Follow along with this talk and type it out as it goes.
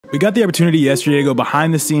We got the opportunity yesterday to go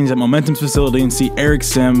behind the scenes at Momentum's facility and see Eric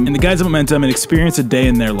Sim and the guys at Momentum and experience a day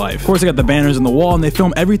in their life. Of course, I got the banners on the wall and they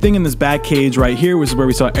film everything in this back cage right here, which is where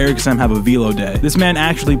we saw Eric Sim have a velo day. This man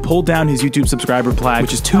actually pulled down his YouTube subscriber plaque,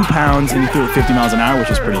 which is 2 pounds, and he threw it 50 miles an hour,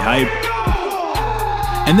 which is pretty hype.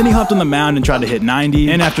 And then he hopped on the mound and tried to hit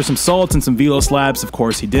 90, and after some salts and some velo slaps, of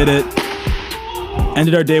course he did it.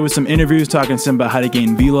 Ended our day with some interviews talking to Sim about how to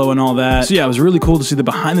gain velo and all that. So yeah, it was really cool to see the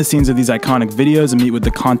behind the scenes of these iconic videos and meet with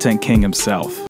the content king himself.